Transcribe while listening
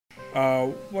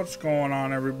What's going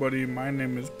on, everybody? My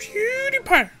name is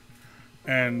PewDiePie,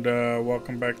 and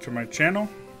welcome back to my channel.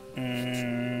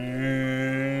 And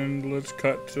let's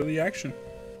cut to the action.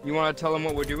 You want to tell them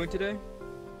what we're doing today?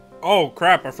 Oh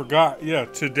crap, I forgot. Yeah,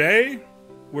 today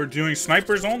we're doing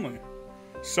snipers only.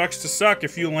 Sucks to suck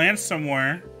if you land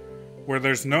somewhere where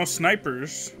there's no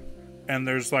snipers and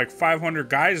there's like 500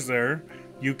 guys there,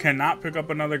 you cannot pick up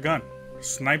another gun.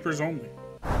 Snipers only.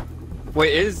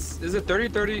 Wait, is it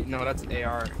 30-30? No, that's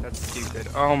AR. That's stupid.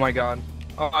 Oh my god.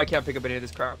 Oh, I can't pick up any of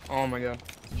this crap. Oh my god.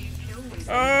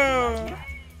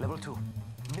 Level 2.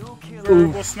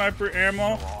 Variable sniper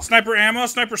ammo. Sniper ammo,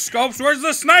 sniper scopes. Where's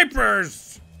the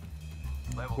snipers?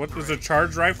 What is a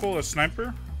charge rifle? A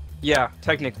sniper? Yeah,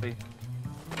 technically.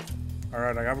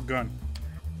 Alright, I have a gun.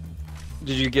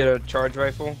 Did you get a charge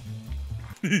rifle?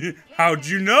 How'd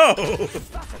you know?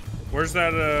 Where's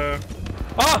that,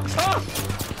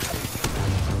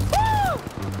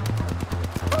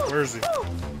 Where is he?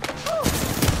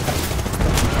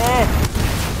 Oh!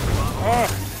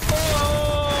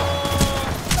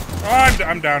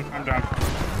 I'm down. I'm down.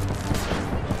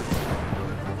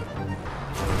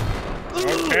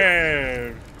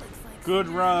 Okay. Good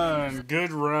run.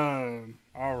 Good run.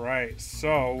 Alright,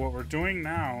 so what we're doing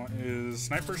now is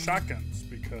sniper shotguns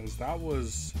because that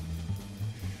was...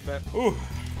 Ooh.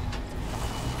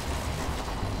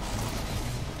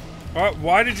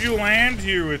 Why did you land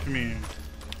here with me?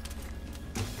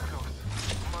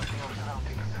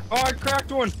 Oh, I cracked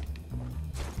one!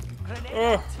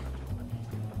 Oh.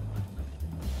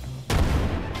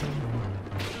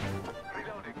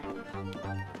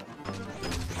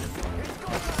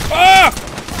 Ah!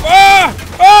 Ah!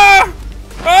 Ah!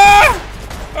 Ah!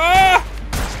 Ah!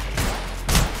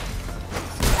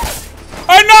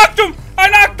 I knocked him! I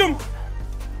knocked him!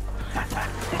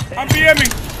 I'm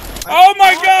BMing. Oh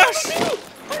my gosh!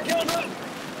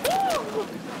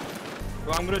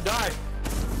 Well, I'm gonna die.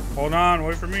 Hold on,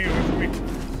 wait for me, wait for me.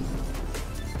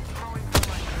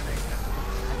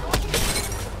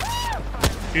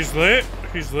 He's lit,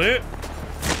 he's lit.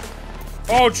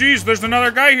 Oh jeez, there's another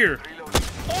guy here.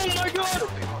 Oh my god!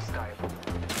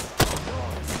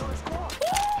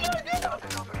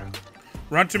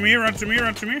 Run to me, run to me,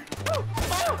 run to me.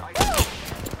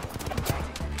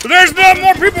 There's no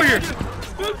more people here!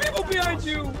 There's people behind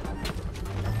you!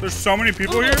 There's so many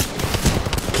people here.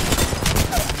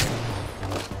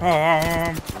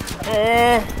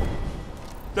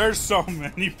 There's so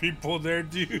many people there,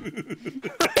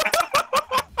 dude.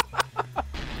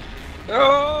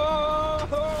 Oh!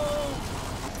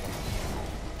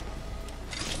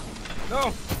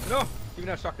 No, no. Give me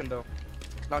that shotgun though.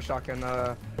 Not shotgun.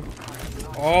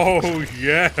 Oh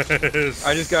yes.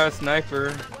 I just got a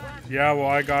sniper. Yeah, well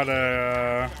I got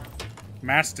a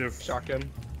Mastiff. Shotgun.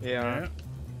 Yeah.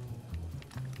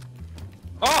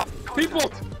 Oh!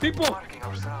 People! People!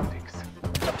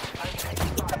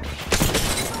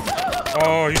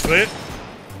 Oh, he's lit.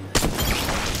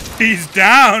 He's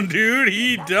down, dude.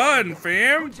 He done,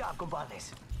 fam. Do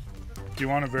you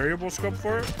want a variable scope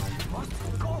for it?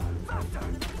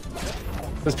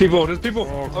 There's people. There's people.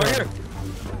 Oh, oh here.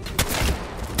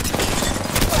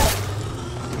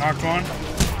 Knocked one.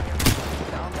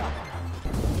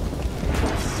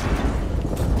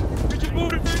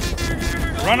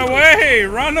 Run away!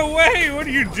 Run away! What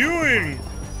are you doing?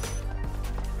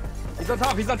 He's on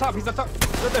top. He's on top. He's on top.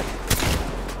 Right there.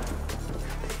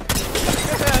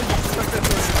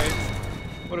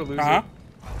 What a loser. Huh?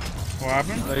 What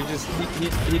happened? No,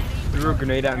 he threw a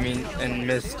grenade at me and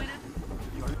missed.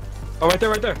 Oh, right there,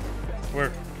 right there.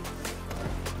 Where?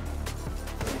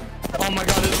 Oh my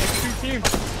god, there's like 2 teams.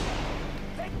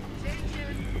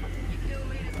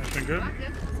 Anything good?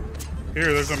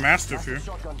 Here, there's a Mastiff here.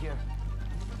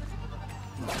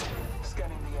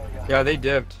 Yeah, they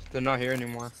dipped. They're not here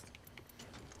anymore.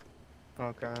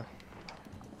 Okay.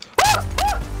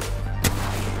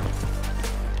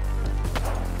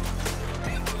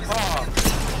 Oh.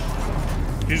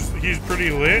 He's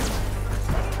pretty lit.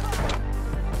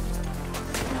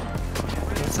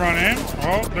 Let's run in.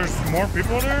 Oh, there's more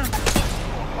people there.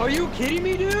 Are you kidding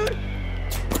me, dude?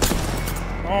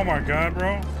 Oh my god,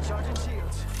 bro.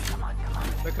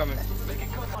 They're coming.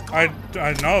 I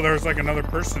know there's like another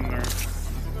person there.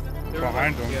 They're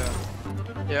behind them. Yeah.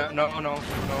 Yeah. No. No. No.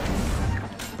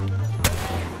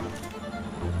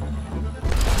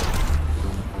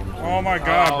 Oh my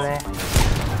god, bro.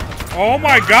 Oh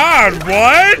my god,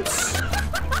 what?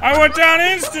 I went down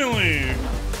instantly.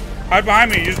 Hide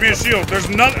behind me. Use me as a shield. There's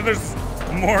nothing. There's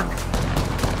more.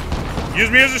 Use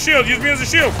me as a shield. Use me as a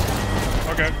shield.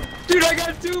 Okay. Dude, I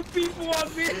got 2 people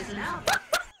on me.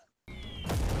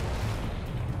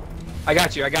 I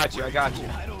got you.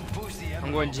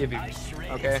 I'm going Gibby.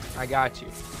 Okay, I got you.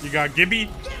 You got Gibby?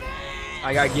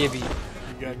 I got Gibby. You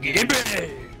got Gibby.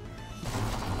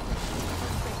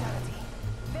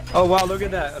 Oh wow, look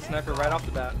at that. A sniper right off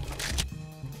the bat.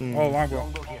 Oh,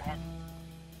 longbow.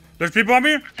 There's people on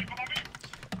me?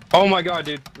 Oh my god,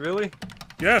 dude. Really?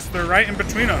 Yes, they're right in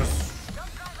between us.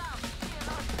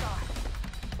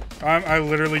 I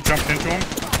literally jumped into him.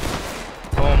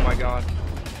 Oh my god.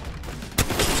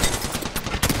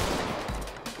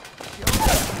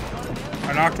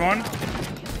 I knocked one.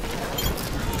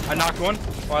 I knocked one.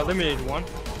 Oh, I eliminated one.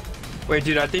 Wait,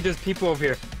 dude, I think there's people over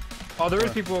here. Oh, there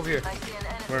is people over here.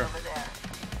 Where?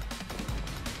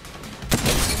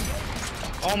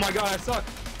 Oh my god, I suck.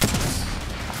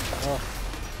 Oh.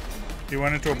 He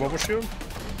went into a bubble shield?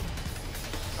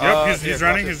 Yep, he's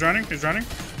running, he's running.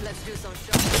 Let's do some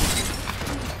shots.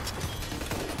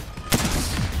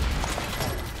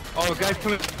 Oh,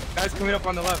 guys coming up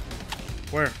on the left.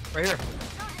 Where? Right here.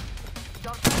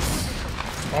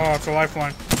 Oh, it's a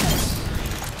lifeline.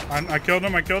 I killed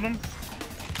him,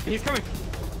 He's coming.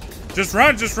 Just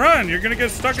run. You're gonna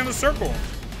get stuck in the circle.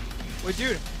 Wait,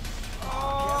 dude.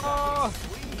 Oh.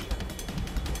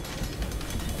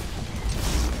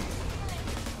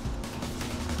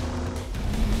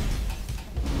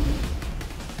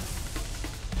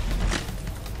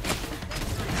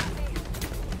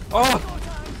 Oh!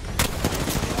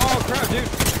 Oh crap, dude!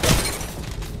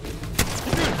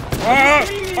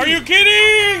 Are you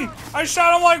kidding? I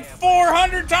shot him like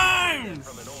 400 times!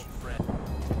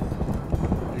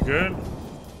 You good?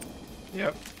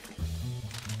 Yep.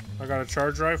 I got a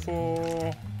charge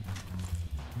rifle.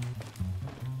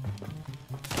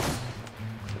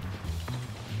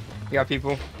 You got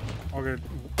people. Okay,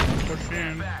 push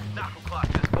in.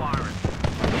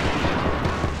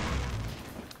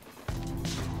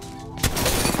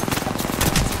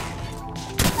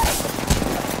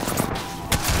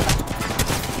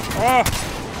 Oh!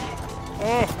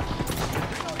 Oh!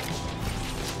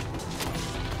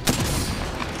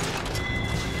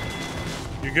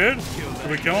 You good? Did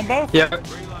we kill them both? Yeah.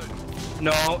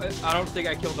 No, I don't think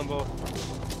I killed them both.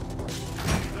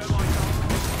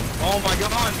 Oh my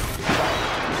god!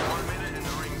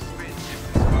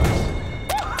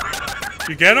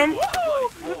 You get him?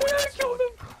 I killed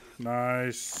him!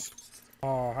 Nice.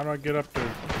 Oh, how do I get up there?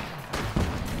 There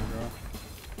we go.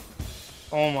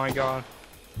 Oh my god.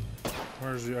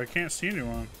 Where is he? I can't see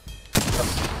anyone.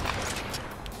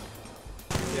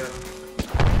 Yeah.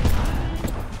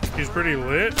 He's pretty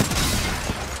lit.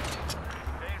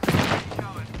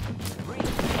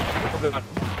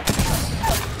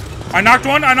 I knocked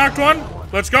one.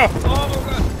 Let's go. Oh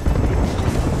god.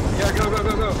 Yeah, go.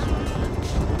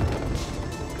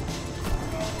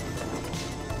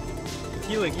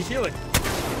 He's healing.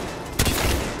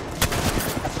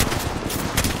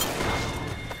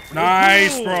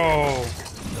 Nice, bro.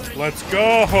 Let's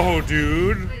go,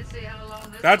 dude.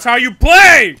 That's how you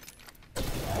play.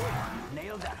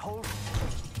 Oh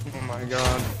my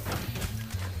god.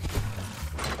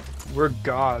 We're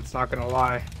gods, not gonna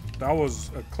lie. That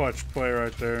was a clutch play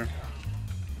right there.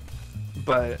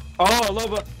 But oh,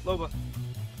 Loba.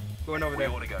 Going over there.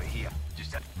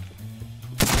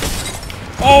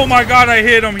 Oh my god, I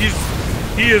hit him. He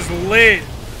is lit.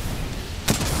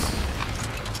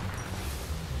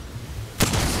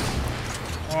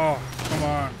 Oh, come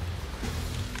on.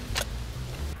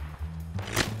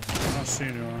 I don't see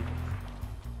anyone.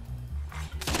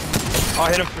 Oh,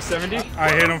 I hit him for 70.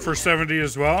 I hit him for 70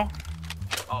 as well.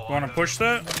 Want to push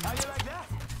that?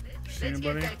 See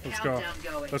anybody? Let's go.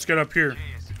 Let's get up here.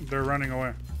 They're running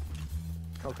away.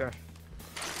 Okay.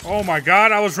 Oh my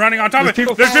god, I was running on top of it.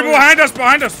 There's There's people behind us,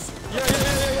 Yeah.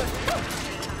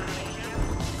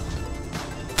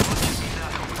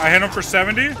 I hit him for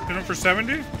 70.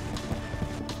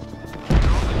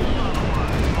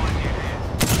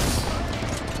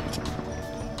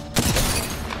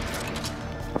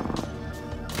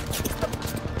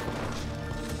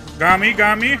 Got me.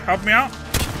 Help me out.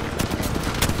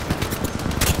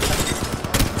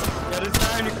 Yeah, this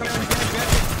time you come in again.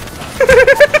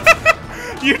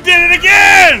 You did it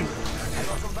again!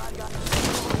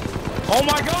 Oh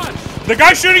my god! The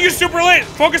guy shooting you super late.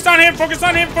 Focus on him.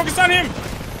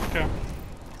 Okay.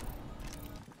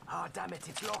 Oh, damn it,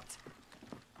 it's locked.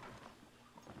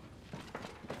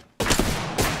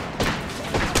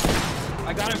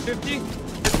 I got him 50.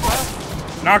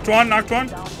 Knocked one. I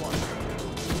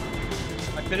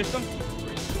finished him.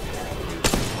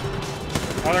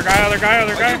 Other guy.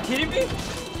 Are you kidding me?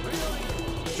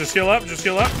 Just heal up.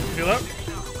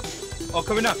 Oh,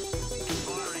 coming up.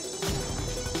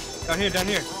 Down here.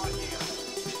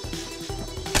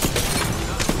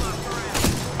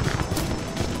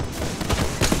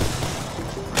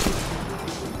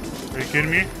 kidding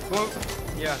me? Well,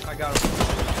 yeah, I got him.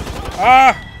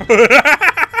 Ah!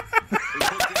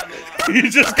 You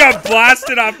just got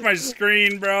blasted off my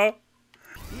screen, bro.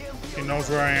 He knows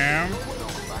where I am.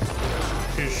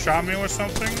 He shot me with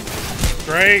something.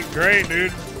 Great, great,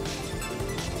 dude.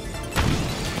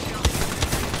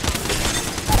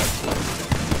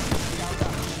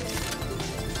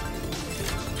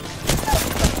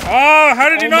 Oh, how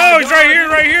did he know? He's right here,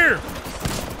 right here.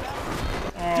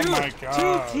 Oh Dude, my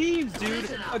god. 2 teams,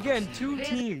 dude. Again, 2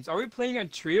 teams. Are we playing on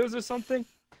trios or something?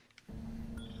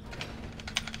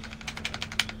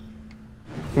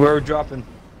 Where are we dropping?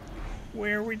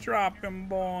 Where are we dropping,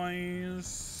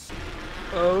 boys?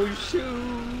 Oh shoot!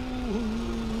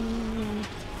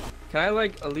 Can I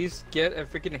like at least get a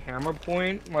freaking hammer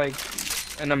point like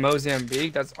in a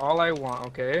Mozambique? That's all I want,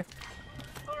 okay?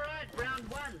 Alright, round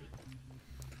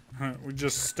 1. We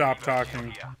just stopped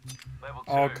talking.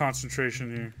 All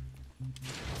concentration here.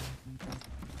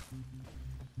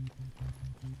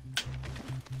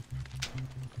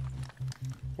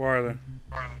 Where are they?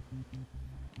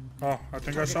 Oh, I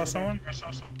think I saw someone.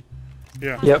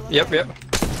 Yeah. Yep.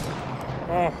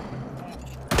 Oh.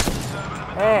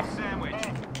 Oh.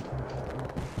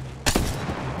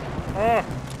 Oh.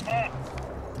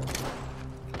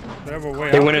 They have a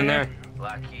way They out went in there?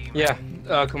 there.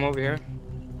 Yeah, come over here.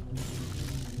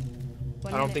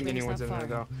 I don't think anyone's in there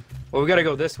though. Well, we gotta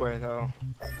go this way though.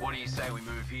 What do you say we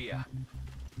move here?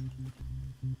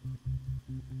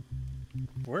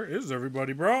 Where is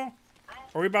everybody, bro?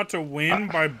 Are we about to win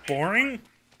by boring?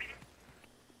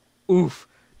 Oof,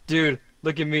 dude,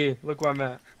 look at me. Look where I'm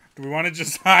at. Do we want to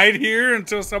just hide here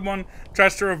until someone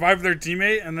tries to revive their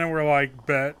teammate, and then we're like,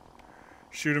 bet,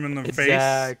 shoot him in the face?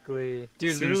 Exactly,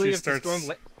 dude. Soon as Literally, he if starts...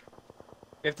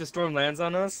 the storm lands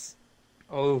on us,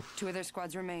 oh. 2 other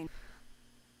squads remain.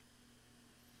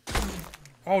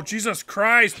 Oh, Jesus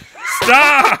Christ!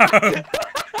 Stop!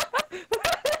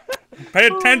 Pay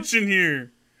attention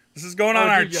here. This is going on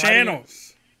our dude,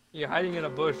 channels. You're hiding in a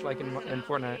bush like in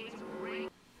Fortnite.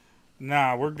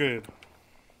 Nah, we're good.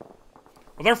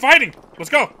 Well, they're fighting. Let's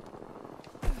go.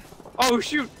 Oh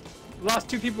shoot! Lost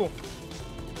 2 people.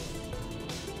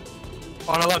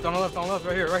 On the left,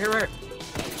 right here, right here.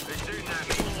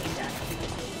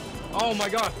 Oh my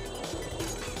god.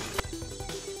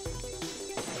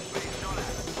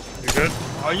 You good?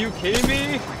 Are you kidding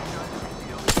me?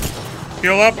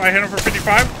 Heal up. I hit him for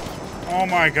 55. Oh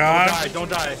my god. Don't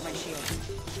die.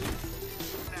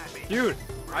 Dude,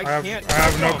 I can't. I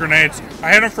have no grenades.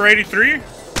 I hit him for 83.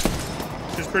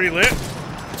 He's pretty lit.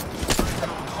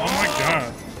 Oh my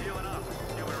god.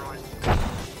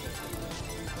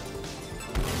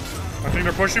 I think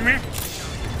they're pushing me.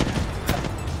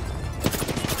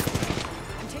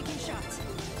 I'm taking shots.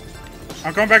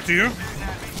 I'm coming back to you.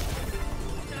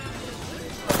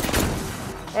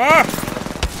 Ah!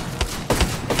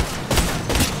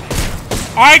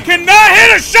 I cannot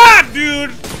hit a shot,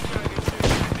 dude!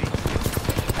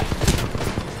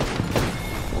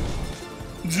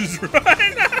 Just run.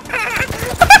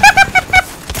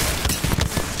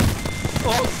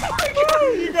 Oh my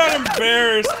god! You got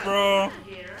embarrassed, bro.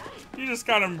 You just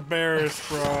got embarrassed,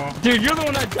 bro. Dude, you're the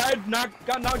one that died,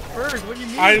 got knocked first. What do you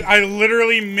mean? I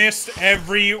literally missed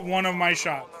every one of my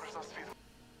shots.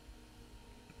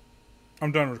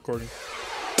 I'm done recording.